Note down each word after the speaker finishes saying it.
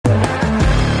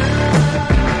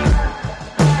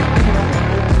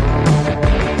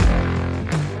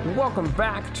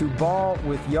back to Ball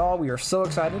with y'all. We are so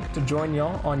excited to join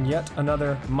y'all on yet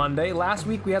another Monday. Last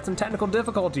week we had some technical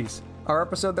difficulties. Our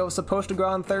episode that was supposed to go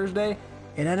on Thursday,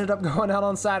 it ended up going out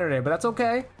on Saturday, but that's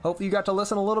okay. Hopefully you got to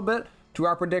listen a little bit to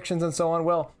our predictions and so on.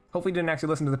 Well, hopefully you didn't actually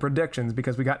listen to the predictions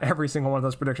because we got every single one of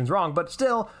those predictions wrong, but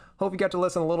still, hope you got to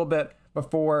listen a little bit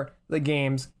before the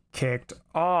games kicked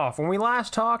off. When we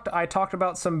last talked, I talked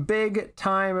about some big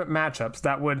time matchups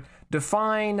that would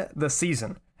define the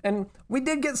season. And we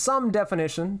did get some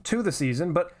definition to the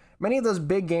season, but many of those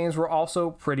big games were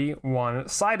also pretty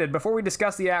one-sided. Before we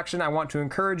discuss the action, I want to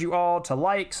encourage you all to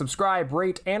like, subscribe,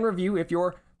 rate, and review if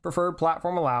your preferred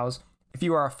platform allows. If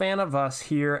you are a fan of us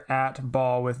here at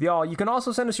Ball with Y'all, you can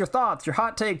also send us your thoughts, your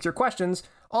hot takes, your questions,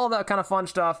 all that kind of fun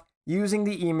stuff using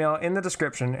the email in the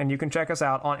description. And you can check us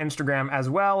out on Instagram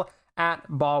as well at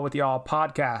Ball with Y'all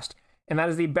Podcast. And that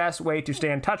is the best way to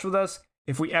stay in touch with us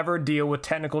if we ever deal with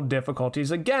technical difficulties.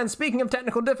 Again, speaking of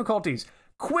technical difficulties,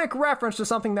 quick reference to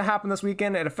something that happened this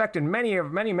weekend. It affected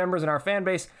many members in our fan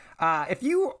base. If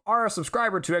you are a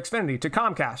subscriber to Xfinity, to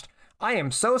Comcast, I am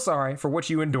so sorry for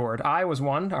what you endured. I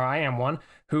am one,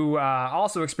 who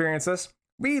also experienced this.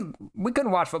 We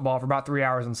couldn't watch football for about 3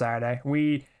 hours on Saturday.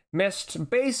 We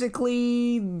missed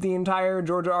basically the entire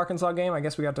Georgia-Arkansas game. I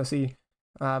guess we got to see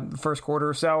the first quarter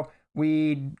or so.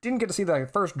 We didn't get to see the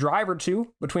first drive or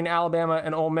two between Alabama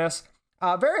and Ole Miss.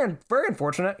 Very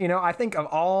unfortunate. You know, I think of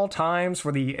all times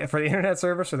for the internet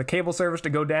service or the cable service to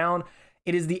go down,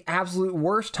 it is the absolute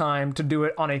worst time to do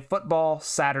it on a football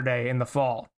Saturday in the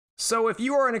fall. So if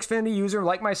you are an Xfinity user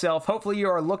like myself, hopefully you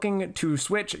are looking to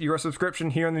switch your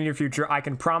subscription here in the near future. I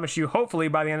can promise you, hopefully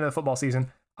by the end of the football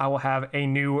season, I will have a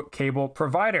new cable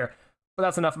provider. But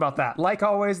that's enough about that. Like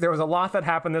always, there was a lot that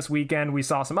happened this weekend. We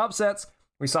saw some upsets.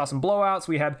 We saw some blowouts.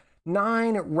 We had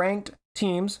 9 ranked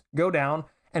teams go down,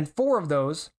 and 4 of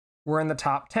those were in the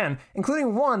top 10,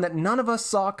 including one that none of us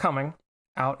saw coming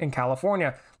out in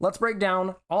California. Let's break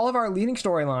down all of our leading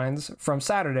storylines from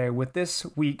Saturday with this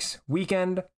week's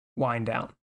weekend wind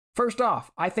down. First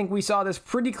off, I think we saw this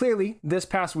pretty clearly this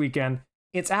past weekend.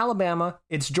 It's Alabama,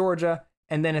 it's Georgia,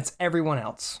 and then it's everyone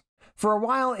else. For a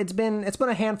while, it's been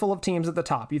a handful of teams at the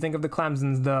top. You think of the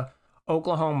Clemsons, the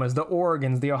Oklahomas, the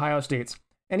Oregons, the Ohio States.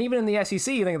 And even in the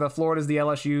SEC, you think of the Floridas, the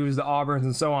LSUs, the Auburns,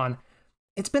 and so on.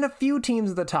 It's been a few teams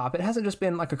at the top. It hasn't just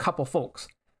been like a couple folks.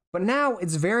 But now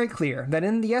it's very clear that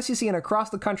in the SEC and across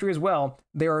the country as well,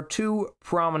 there are 2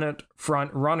 prominent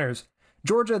front runners.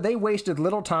 Georgia, they wasted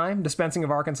little time dispensing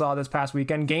of Arkansas this past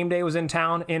weekend. Game day was in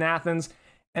town in Athens,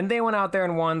 and they went out there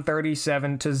and won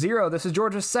 37-0. This is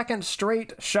Georgia's second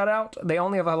straight shutout. They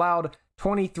only have allowed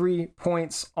 23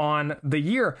 points on the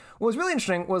year. What was really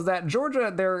interesting was that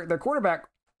Georgia, their quarterback,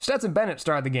 Stetson Bennett,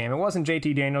 started the game. It wasn't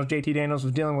JT Daniels. JT Daniels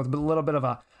was dealing with a little bit of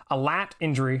a lat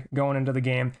injury going into the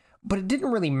game, but it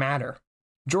didn't really matter.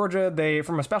 Georgia,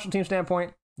 from a special team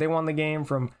standpoint, they won the game.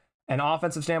 From an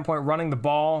offensive standpoint, running the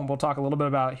ball, we'll talk a little bit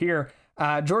about here.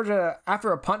 Georgia,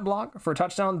 after a punt block for a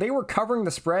touchdown, they were covering the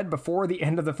spread before the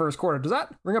end of the first quarter. Does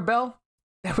that ring a bell?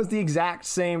 That was the exact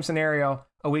same scenario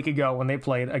a week ago when they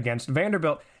played against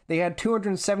Vanderbilt. They had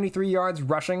 273 yards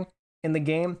rushing in the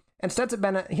game. And Stetson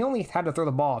Bennett, he only had to throw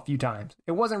the ball a few times.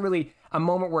 It wasn't really a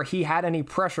moment where he had any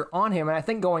pressure on him. And I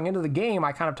think going into the game,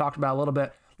 I kind of talked about a little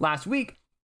bit last week,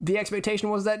 the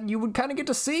expectation was that you would kind of get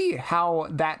to see how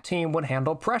that team would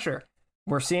handle pressure.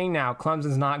 We're seeing now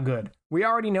Clemson's not good. We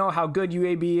already know how good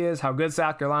UAB is, how good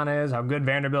South Carolina is, how good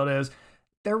Vanderbilt is.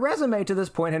 Their resume to this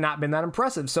point had not been that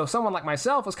impressive. So someone like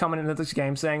myself was coming into this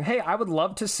game saying, hey, I would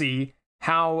love to see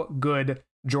how good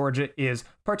Georgia is,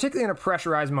 particularly in a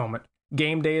pressurized moment.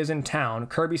 Game day is in town.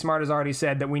 Kirby Smart has already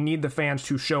said that we need the fans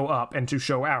to show up and to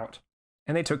show out.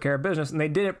 And they took care of business, and they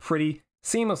did it pretty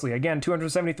seamlessly. Again,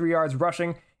 273 yards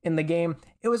rushing in the game.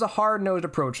 It was a hard-nosed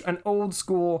approach, an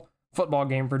old-school football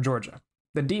game for Georgia.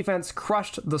 The defense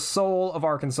crushed the soul of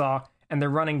Arkansas, and their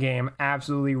running game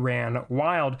absolutely ran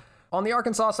wild. On the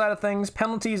Arkansas side of things,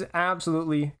 penalties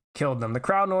absolutely killed them. The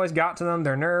crowd noise got to them.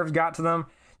 Their nerves got to them.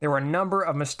 There were a number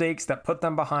of mistakes that put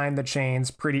them behind the chains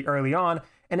pretty early on,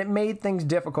 and it made things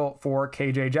difficult for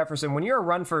KJ Jefferson. When you're a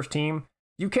run-first team,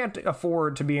 you can't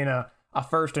afford to be in a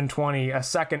 1st and 20, a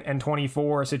 2nd and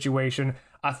 24 situation,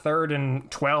 a 3rd and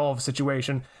 12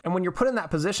 situation. And when you're put in that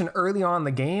position early on in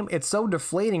the game, it's so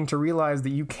deflating to realize that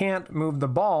you can't move the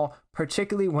ball,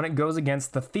 particularly when it goes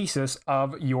against the thesis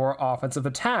of your offensive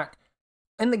attack.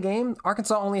 In the game,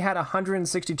 Arkansas only had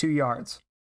 162 yards.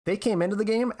 They came into the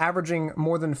game averaging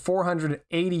more than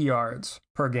 480 yards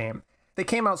per game. They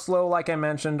came out slow, like I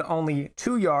mentioned, only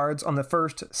 2 yards on the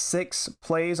first 6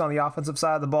 plays on the offensive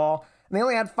side of the ball. and they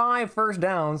only had 5 first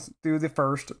downs through the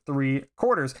first 3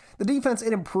 quarters. The defense,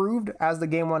 it improved as the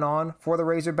game went on for the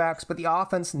Razorbacks, but the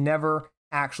offense never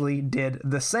actually did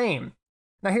the same.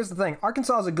 Now here's the thing,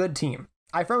 Arkansas is a good team.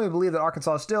 I firmly believe that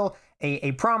Arkansas is still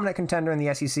a prominent contender in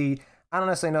the SEC. I don't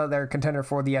necessarily know that they're a contender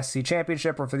for the SEC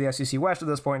championship or for the SEC West at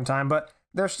this point in time, but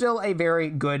they're still a very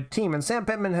good team, and Sam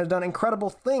Pittman has done incredible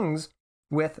things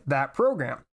with that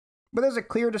program. But there's a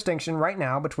clear distinction right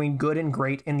now between good and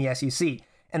great in the SEC,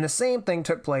 and the same thing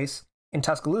took place in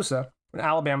Tuscaloosa when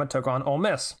Alabama took on Ole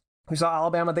Miss. We saw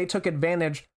Alabama, they took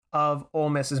advantage of Ole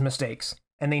Miss's mistakes,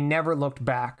 and they never looked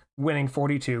back, winning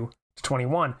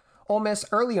 42-21. Ole Miss,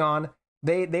 early on,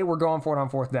 they were going for it on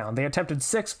 4th down. They attempted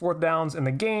 6 4th downs in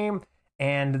the game,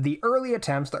 and the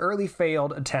early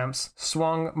failed attempts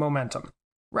swung momentum.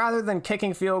 Rather than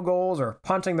kicking field goals or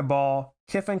punting the ball,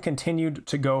 Kiffin continued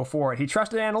to go for it. He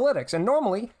trusted analytics, and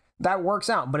normally that works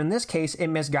out, but in this case, it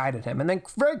misguided him. And then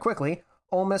very quickly,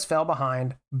 Ole Miss fell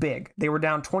behind big. They were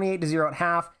down 28-0 at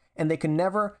half, and they could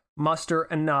never muster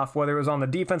enough, whether it was on the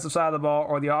defensive side of the ball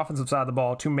or the offensive side of the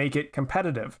ball, to make it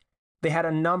competitive. They had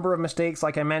a number of mistakes,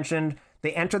 like I mentioned.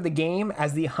 They entered the game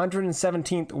as the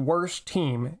 117th worst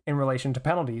team in relation to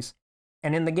penalties.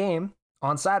 And in the game,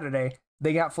 on Saturday,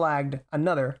 they got flagged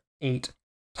another 8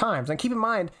 times. And keep in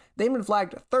mind, they've been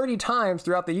flagged 30 times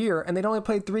throughout the year, and they'd only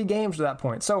played 3 games to that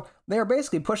point. So they are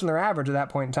basically pushing their average at that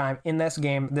point in time in this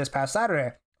game this past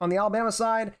Saturday. On the Alabama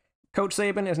side, Coach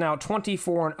Saban is now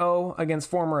 24-0 against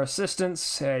former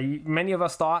assistants. Many of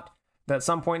us thought that at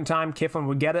some point in time, Kiffin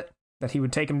would get it, that he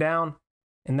would take him down,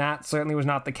 and that certainly was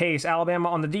not the case. Alabama,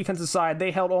 on the defensive side,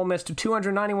 they held Ole Miss to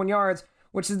 291 yards,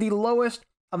 which is the lowest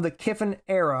of the Kiffin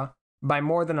era by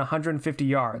more than 150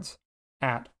 yards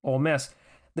at Ole Miss.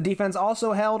 The defense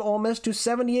also held Ole Miss to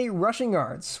 78 rushing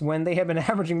yards when they had been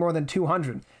averaging more than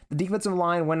 200. The defensive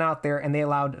line went out there and they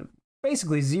allowed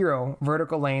basically 0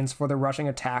 vertical lanes for the rushing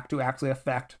attack to actually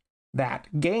affect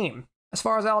that game. As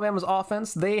far as Alabama's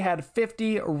offense, they had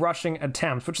 50 rushing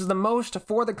attempts, which is the most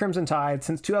for the Crimson Tide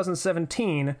since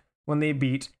 2017 when they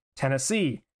beat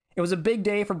Tennessee. It was a big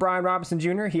day for Brian Robinson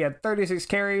Jr. He had 36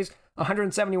 carries,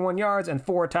 171 yards, and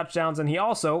 4 touchdowns, and he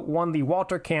also won the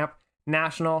Walter Camp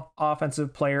National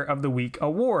Offensive Player of the Week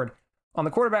award. On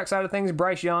the quarterback side of things,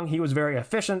 Bryce Young, he was very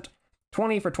efficient,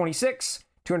 20 for 26,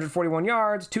 241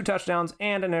 yards, 2 touchdowns,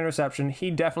 and an interception.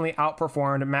 He definitely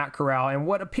outperformed Matt Corral in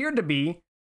what appeared to be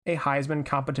a Heisman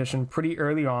competition pretty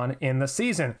early on in the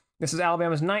season. This is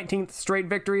Alabama's 19th straight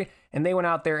victory, and they went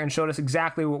out there and showed us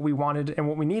exactly what we wanted and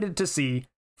what we needed to see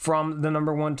from the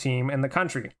 #1 team in the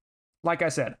country. Like I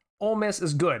said, Ole Miss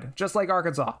is good, just like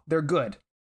Arkansas. They're good.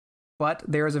 But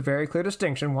there is a very clear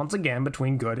distinction, once again,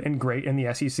 between good and great in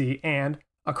the SEC and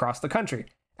across the country.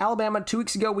 Alabama, 2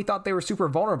 weeks ago, we thought they were super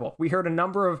vulnerable. We heard a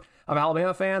number of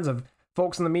Alabama fans, of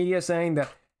folks in the media saying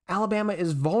that Alabama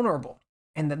is vulnerable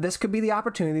and that this could be the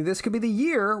opportunity, this could be the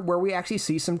year where we actually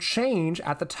see some change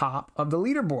at the top of the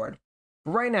leaderboard.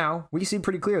 But right now, we see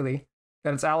pretty clearly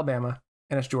that it's Alabama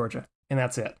and it's Georgia, and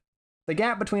that's it. The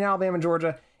gap between Alabama and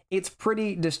Georgia, it's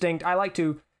pretty distinct. I like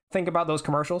to think about those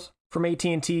commercials from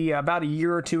AT&T about a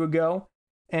year or 2 ago,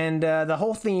 and the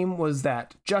whole theme was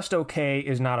that just okay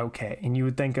is not okay. And you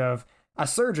would think of a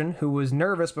surgeon who was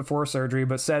nervous before surgery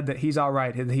but said that he's all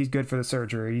right, he's good for the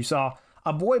surgery. You saw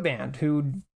a boy band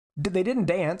who they didn't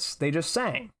dance, they just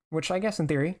sang, which I guess in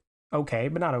theory, okay,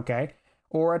 but not okay.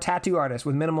 Or a tattoo artist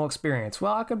with minimal experience.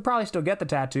 Well, I could probably still get the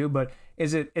tattoo, but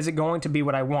is it going to be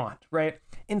what I want, right?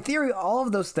 In theory, all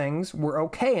of those things were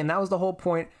okay, and that was the whole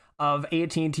point of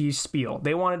AT&T's spiel.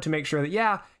 They wanted to make sure that,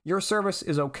 yeah, your service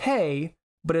is okay,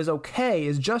 but is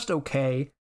just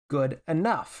okay, good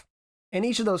enough. In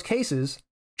each of those cases,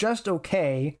 just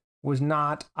okay was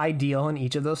not ideal in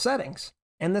each of those settings.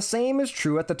 And the same is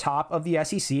true at the top of the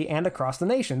SEC and across the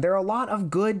nation. There are a lot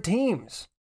of good teams,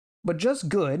 but just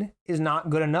good is not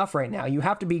good enough right now. You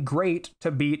have to be great to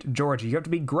beat Georgia. You have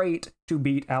to be great to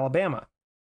beat Alabama.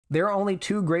 There are only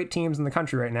 2 great teams in the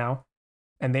country right now,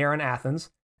 and they are in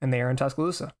Athens and they are in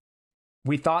Tuscaloosa.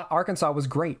 We thought Arkansas was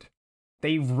great.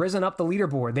 They've risen up the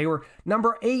leaderboard. They were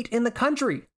number 8 in the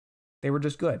country. They were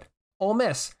just good. Ole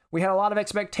Miss, we had a lot of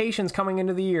expectations coming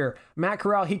into the year. Matt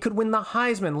Corral, he could win the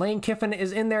Heisman. Lane Kiffin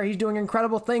is in there. He's doing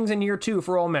incredible things in year 2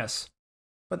 for Ole Miss.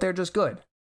 But they're just good.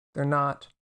 They're not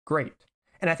great.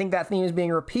 And I think that theme is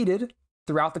being repeated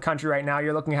throughout the country right now.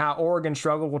 You're looking at how Oregon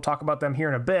struggled. We'll talk about them here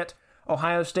in a bit.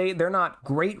 Ohio State, they're not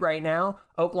great right now.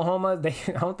 Oklahoma,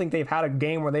 I don't think they've had a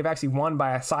game where they've actually won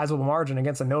by a sizable margin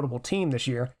against a notable team this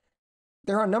year.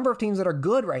 There are a number of teams that are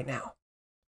good right now.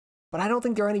 But I don't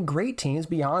think there are any great teams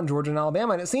beyond Georgia and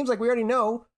Alabama. And it seems like we already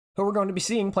know who we're going to be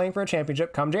seeing playing for a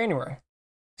championship come January.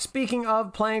 Speaking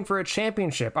of playing for a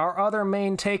championship, our other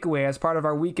main takeaway as part of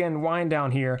our weekend wind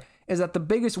down here is that the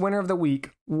biggest winner of the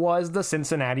week was the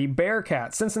Cincinnati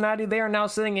Bearcats. Cincinnati, they are now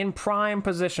sitting in prime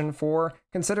position for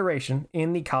consideration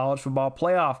in the college football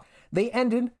playoff. They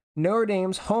ended Notre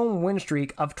Dame's home win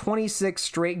streak of 26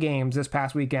 straight games this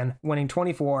past weekend, winning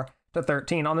 24-13.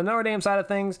 On the Notre Dame side of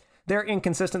things, their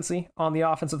inconsistency on the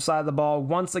offensive side of the ball,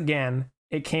 once again,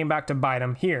 it came back to bite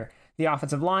them here. The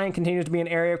offensive line continues to be an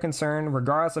area of concern,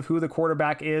 regardless of who the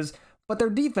quarterback is, but their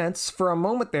defense, for a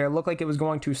moment there, looked like it was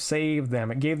going to save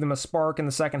them. It gave them a spark in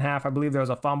the second half. I believe there was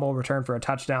a fumble return for a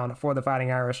touchdown for the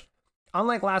Fighting Irish.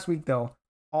 Unlike last week, though,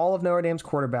 all of Notre Dame's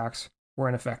quarterbacks were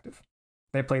ineffective.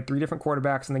 They played 3 different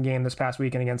quarterbacks in the game this past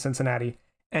weekend against Cincinnati,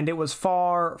 and it was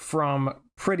far from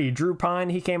pretty. Drew Pine,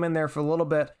 he came in there for a little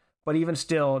bit, but even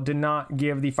still did not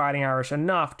give the Fighting Irish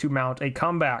enough to mount a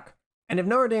comeback. And if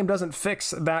Notre Dame doesn't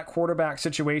fix that quarterback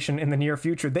situation in the near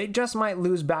future, they just might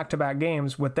lose back-to-back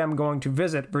games with them going to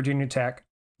visit Virginia Tech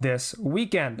this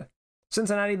weekend.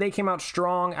 Cincinnati, they came out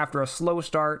strong after a slow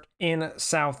start in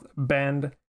South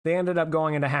Bend. They ended up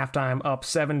going into halftime up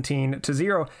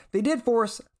 17-0. They did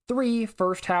force 3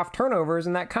 first-half turnovers,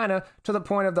 and that kind of, to the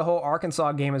point of the whole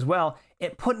Arkansas game as well,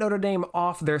 it put Notre Dame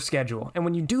off their schedule. And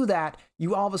when you do that,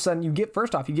 you all of a sudden, you give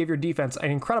your defense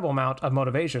an incredible amount of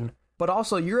motivation, but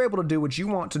also you're able to do what you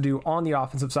want to do on the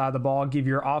offensive side of the ball, give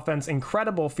your offense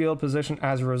incredible field position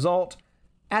as a result.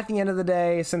 At the end of the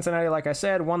day, Cincinnati, like I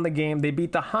said, won the game. They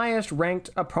beat the highest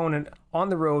ranked opponent on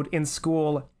the road in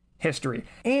school history.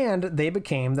 And they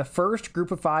became the first Group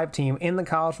of 5 team in the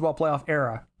college football playoff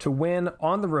era to win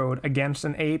on the road against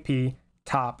an AP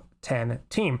top 10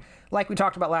 team. Like we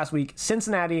talked about last week,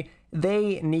 Cincinnati,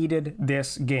 they needed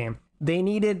this game. They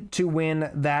needed to win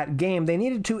that game. They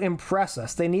needed to impress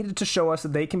us. They needed to show us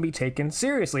that they can be taken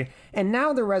seriously. And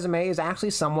now their resume is actually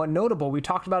somewhat notable. We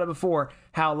talked about it before,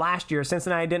 how last year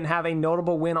Cincinnati didn't have a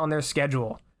notable win on their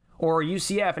schedule. Or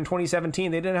UCF in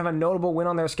 2017, they didn't have a notable win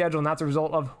on their schedule, and that's a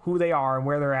result of who they are and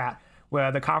where they're at,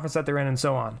 where the conference that they're in, and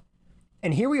so on.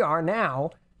 And here we are now.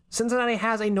 Cincinnati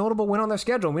has a notable win on their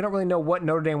schedule. We don't really know what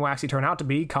Notre Dame will actually turn out to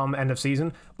be come end of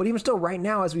season, but even still, right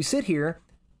now, as we sit here,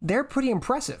 they're pretty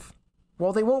impressive.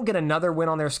 While they won't get another win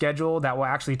on their schedule that will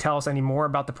actually tell us any more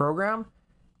about the program,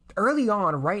 early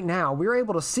on, right now, we're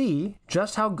able to see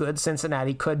just how good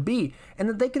Cincinnati could be, and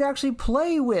that they could actually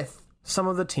play with some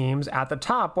of the teams at the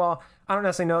top. Well, I don't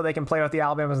necessarily know they can play with the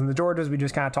Alabamas and the Georgias. We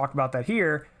just kind of talked about that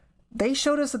here. They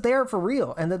showed us that they are for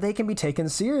real and that they can be taken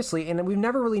seriously. And we've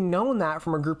never really known that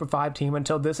from a Group of 5 team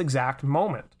until this exact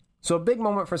moment. So a big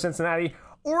moment for Cincinnati.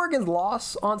 Oregon's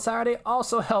loss on Saturday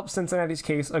also helped Cincinnati's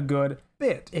case a good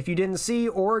bit. If you didn't see,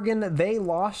 Oregon, they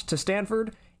lost to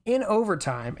Stanford in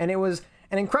overtime. And it was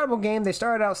an incredible game. They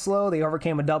started out slow. They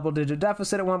overcame a double-digit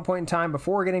deficit at one point in time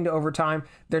before getting to overtime.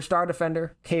 Their star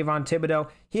defender, Kayvon Thibodeau,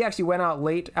 he actually went out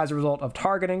late as a result of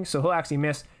targeting, so he'll actually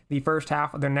miss the first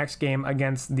half of their next game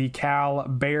against the Cal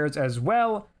Bears as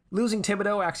well. Losing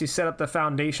Thibodeau actually set up the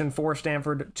foundation for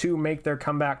Stanford to make their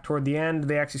comeback toward the end.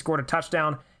 They actually scored a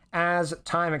touchdown as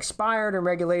time expired in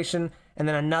regulation, and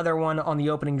then another one on the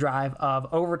opening drive of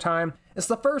overtime. It's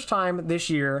the first time this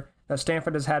year that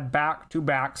Stanford has had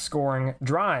back-to-back scoring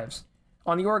drives.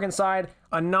 On the Oregon side,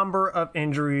 a number of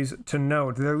injuries to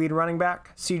note. Their lead running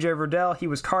back, CJ Verdell, he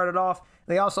was carted off.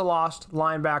 They also lost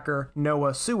linebacker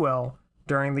Noah Sewell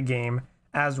during the game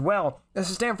as well. This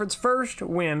is Stanford's first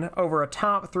win over a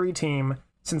top 3 team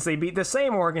since they beat the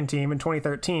same Oregon team in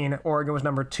 2013. Oregon was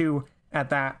number 2 at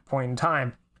that point in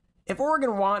time. If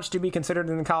Oregon wants to be considered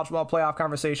in the college football playoff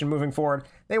conversation moving forward,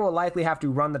 they will likely have to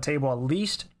run the table at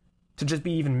least to just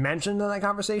be even mentioned in that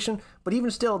conversation. But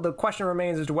even still, the question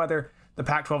remains as to whether the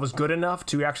Pac-12 is good enough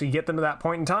to actually get them to that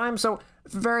point in time. So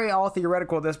it's very all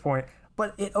theoretical at this point,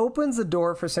 but it opens the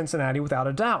door for Cincinnati without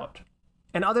a doubt.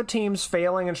 And other teams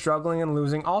failing and struggling and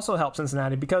losing also help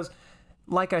Cincinnati because,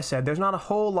 like I said, there's not a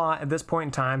whole lot at this point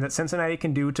in time that Cincinnati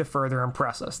can do to further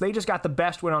impress us. They just got the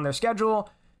best win on their schedule,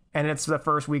 and it's the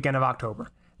first weekend of October.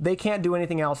 They can't do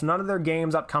anything else. None of their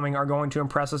games upcoming are going to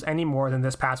impress us any more than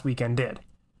this past weekend did.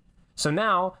 So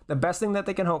now, the best thing that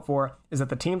they can hope for is that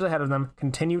the teams ahead of them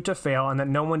continue to fail and that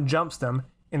no one jumps them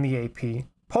in the AP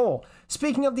poll.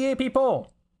 Speaking of the AP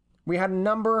poll, we had a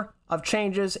number of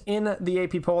changes in the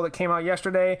AP poll that came out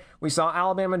yesterday. We saw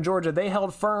Alabama and Georgia. They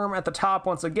held firm at the top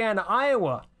once again.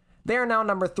 Iowa, they are now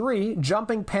number 3,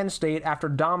 jumping Penn State after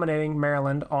dominating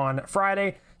Maryland on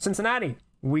Friday. Cincinnati,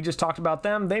 we just talked about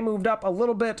them. They moved up a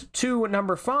little bit to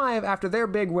number 5 after their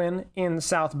big win in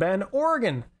South Bend.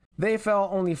 Oregon, they fell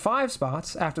only 5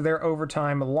 spots after their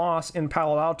overtime loss in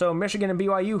Palo Alto. Michigan and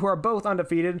BYU, who are both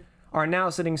undefeated, are now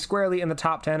sitting squarely in the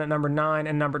top 10 at number 9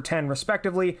 and number 10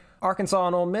 respectively. Arkansas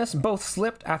and Ole Miss both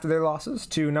slipped after their losses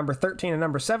to number 13 and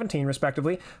number 17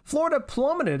 respectively. Florida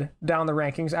plummeted down the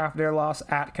rankings after their loss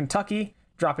at Kentucky,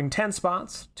 dropping 10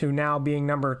 spots to now being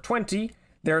number 20.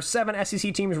 There are 7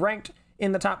 SEC teams ranked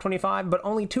in the top 25, but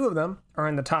only 2 of them are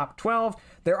in the top 12.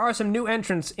 There are some new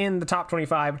entrants in the top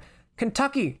 25.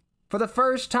 Kentucky, for the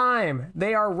first time,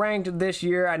 they are ranked this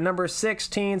year at number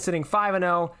 16, sitting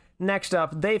 5-0. Next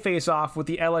up, they face off with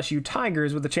the LSU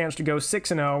Tigers with a chance to go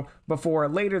 6-0 before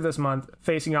later this month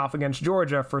facing off against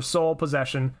Georgia for sole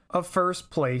possession of first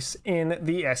place in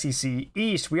the SEC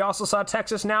East. We also saw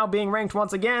Texas now being ranked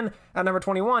once again at number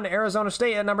 21, Arizona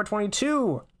State at number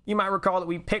 22. You might recall that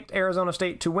we picked Arizona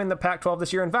State to win the Pac-12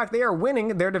 this year. In fact, they are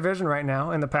winning their division right now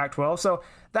in the Pac-12, so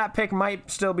that pick might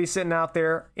still be sitting out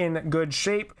there in good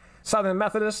shape. Southern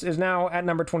Methodist is now at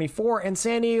number 24, and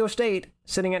San Diego State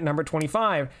sitting at number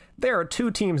 25. There are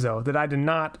 2 teams, though, that I did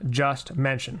not just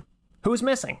mention. Who's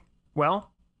missing?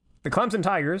 Well, the Clemson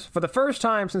Tigers, for the first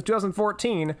time since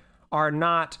 2014, are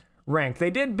not ranked. They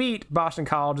did beat Boston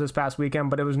College this past weekend,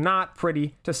 but it was not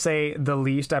pretty, to say the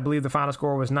least. I believe the final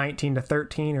score was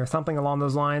 19-13 or something along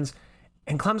those lines,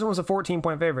 and Clemson was a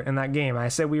 14-point favorite in that game. I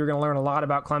said we were going to learn a lot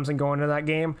about Clemson going into that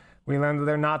game. We learned that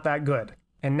they're not that good.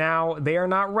 And now they are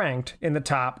not ranked in the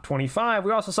top 25.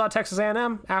 We also saw Texas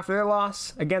A&M after their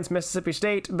loss against Mississippi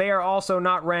State. They are also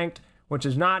not ranked, which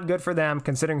is not good for them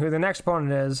considering who the next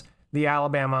opponent is, the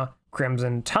Alabama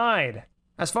Crimson Tide.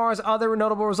 As far as other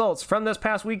notable results from this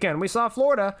past weekend, we saw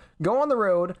Florida go on the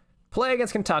road, play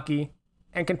against Kentucky,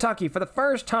 and Kentucky, for the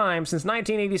first time since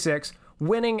 1986,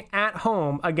 winning at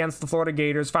home against the Florida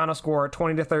Gators. Final score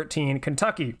 20-13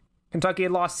 Kentucky. Kentucky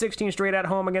had lost 16 straight at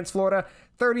home against Florida,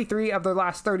 33 of their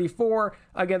last 34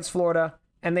 against Florida,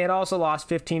 and they had also lost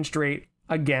 15 straight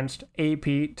against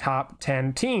AP top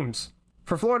 10 teams.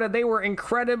 For Florida, they were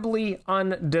incredibly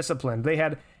undisciplined. They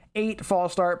had 8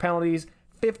 false start penalties,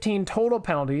 15 total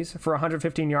penalties for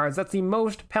 115 yards. That's the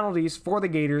most penalties for the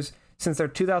Gators since their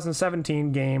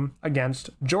 2017 game against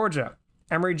Georgia.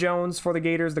 Emory Jones for the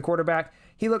Gators, the quarterback,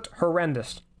 he looked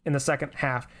horrendous in the second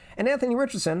half. And Anthony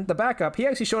Richardson, the backup, he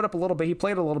actually showed up a little bit. He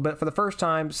played a little bit for the first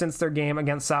time since their game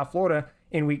against South Florida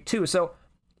in week 2. So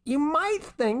you might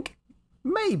think,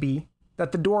 maybe,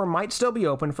 that the door might still be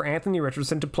open for Anthony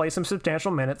Richardson to play some substantial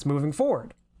minutes moving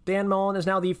forward. Dan Mullen is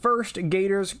now the first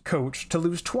Gators coach to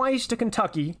lose twice to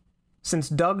Kentucky since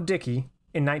Doug Dickey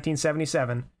in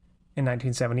 1977 and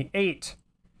 1978.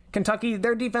 Kentucky,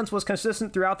 their defense was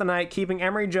consistent throughout the night, keeping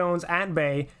Emory Jones at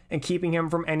bay and keeping him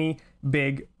from any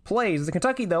big plays. The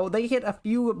Kentucky, though, they hit a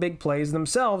few big plays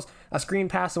themselves, a screen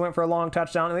pass that went for a long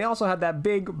touchdown, and they also had that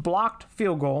big blocked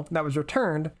field goal that was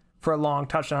returned for a long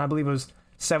touchdown. I believe it was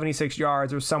 76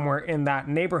 yards or somewhere in that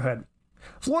neighborhood.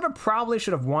 Florida probably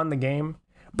should have won the game,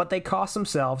 but they cost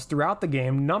themselves throughout the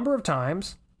game a number of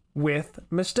times with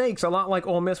mistakes. A lot like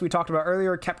Ole Miss we talked about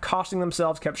earlier, kept costing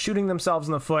themselves, kept shooting themselves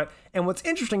in the foot. And what's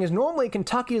interesting is normally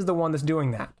Kentucky is the one that's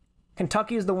doing that.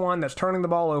 Kentucky is the one that's turning the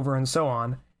ball over and so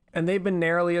on, and they've been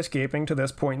narrowly escaping to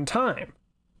this point in time.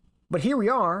 But here we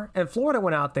are, and Florida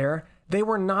went out there. They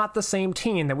were not the same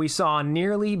team that we saw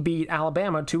nearly beat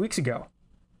Alabama 2 weeks ago.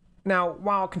 Now,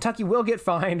 while Kentucky will get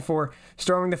fined for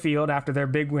storming the field after their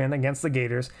big win against the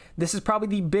Gators, this is probably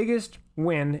the biggest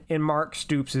win in Mark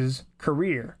Stoops'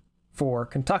 career for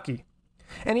Kentucky.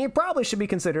 And he probably should be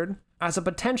considered as a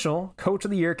potential Coach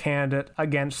of the Year candidate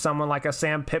against someone like a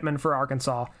Sam Pittman for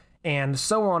Arkansas, and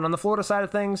so on. On the Florida side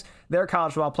of things, their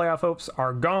college football playoff hopes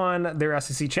are gone. Their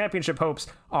SEC championship hopes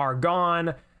are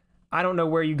gone. I don't know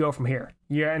where you go from here.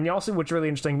 Yeah, and also what's really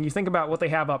interesting, you think about what they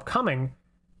have upcoming.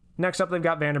 Next up, they've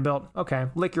got Vanderbilt. Okay,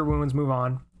 lick your wounds, move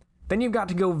on. Then you've got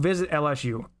to go visit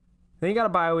LSU. Then you got a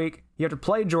bye week. You have to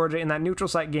play Georgia in that neutral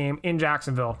site game in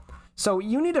Jacksonville. So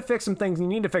you need to fix some things. You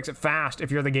need to fix it fast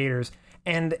if you're the Gators.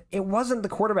 And it wasn't the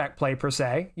quarterback play per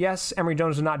se. Yes, Emory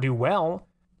Jones did not do well,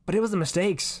 but it was the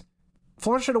mistakes.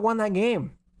 Florida should have won that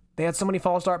game. They had so many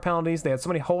false start penalties. They had so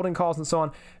many holding calls and so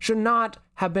on. Should not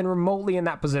have been remotely in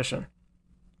that position.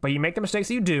 But you make the mistakes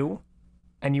that you do,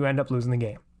 and you end up losing the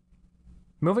game.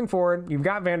 Moving forward, you've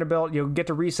got Vanderbilt. You'll get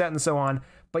to reset and so on.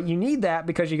 But you need that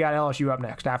because you got LSU up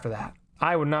next after that.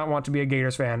 I would not want to be a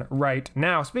Gators fan right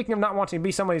now. Speaking of not wanting to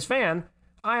be somebody's fan,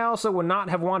 I also would not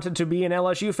have wanted to be an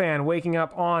LSU fan waking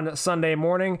up on Sunday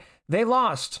morning. They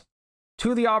lost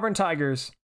to the Auburn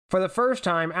Tigers for the first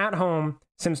time at home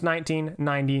since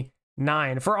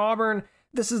 1999. For Auburn,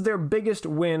 this is their biggest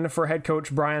win for head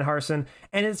coach Brian Harsin,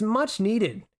 and it's much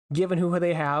needed given who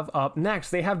they have up next.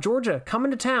 They have Georgia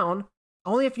coming to town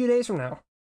only a few days from now.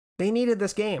 They needed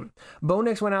this game. Bo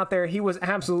Nix went out there. He was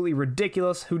absolutely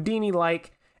ridiculous, Houdini-like,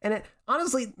 And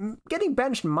honestly, getting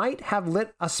benched might have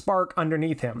lit a spark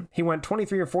underneath him. He went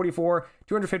 23 of 44,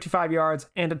 255 yards,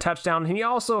 and a touchdown. And he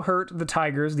also hurt the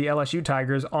Tigers, the LSU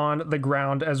Tigers, on the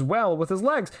ground as well with his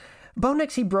legs. Bo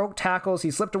Nix, he broke tackles,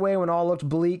 he slipped away when all looked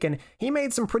bleak, and he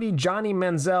made some pretty Johnny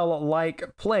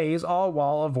Manziel-like plays, all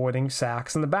while avoiding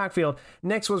sacks in the backfield.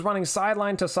 Nix was running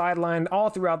sideline to sideline all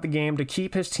throughout the game to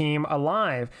keep his team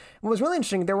alive. What was really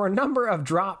interesting, there were a number of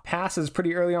drop passes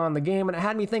pretty early on in the game, and it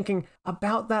had me thinking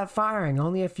about that firing.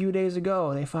 Only a few days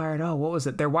ago, they fired,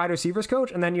 their wide receivers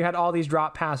coach? And then you had all these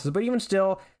drop passes, but even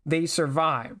still, they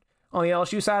survived. On the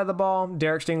LSU side of the ball,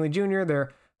 Derek Stingley Jr.,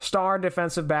 their star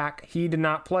defensive back, he did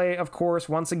not play, of course.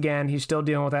 Once again, he's still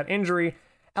dealing with that injury.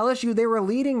 LSU, they were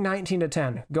leading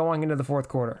 19-10 going into the fourth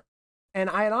quarter. And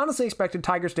I had honestly expected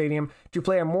Tiger Stadium to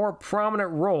play a more prominent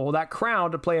role, that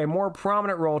crowd to play a more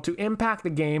prominent role to impact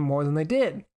the game more than they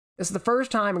did. This is the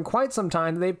first time in quite some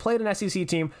time that they've played an SEC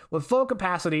team with full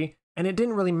capacity, and it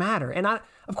didn't really matter. And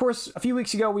of course, a few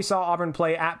weeks ago, we saw Auburn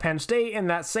play at Penn State, and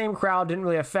that same crowd didn't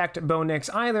really affect Bo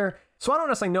Nix either. So I don't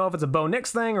necessarily know if it's a Bo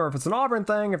Nix thing or if it's an Auburn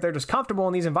thing, if they're just comfortable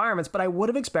in these environments, but I would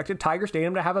have expected Tiger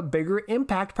Stadium to have a bigger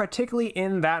impact, particularly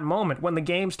in that moment when the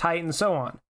game's tight and so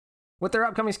on. With their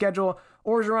upcoming schedule,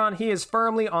 Orgeron, he is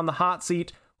firmly on the hot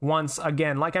seat once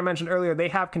again. Like I mentioned earlier, they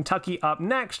have Kentucky up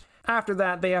next. After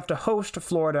that, they have to host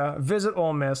Florida, visit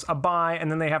Ole Miss, a bye,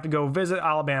 and then they have to go visit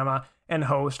Alabama and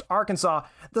host Arkansas.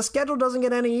 The schedule doesn't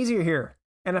get any easier here.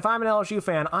 And if I'm an LSU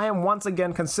fan, I am once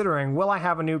again considering, will I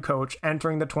have a new coach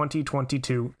entering the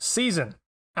 2022 season?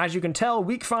 As you can tell,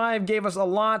 Week 5 gave us a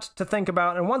lot to think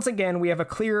about, and once again, we have a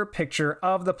clearer picture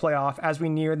of the playoff as we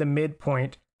near the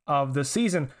midpoint of the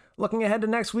season. Looking ahead to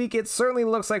next week, it certainly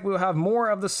looks like we'll have more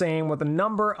of the same with a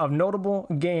number of notable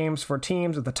games for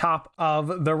teams at the top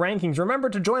of the rankings.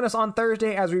 Remember to join us on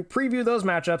Thursday as we preview those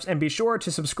matchups, and be sure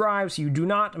to subscribe so you do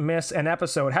not miss an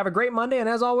episode. Have a great Monday, and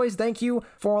as always, thank you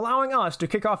for allowing us to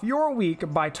kick off your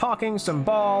week by talking some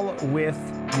ball with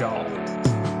y'all.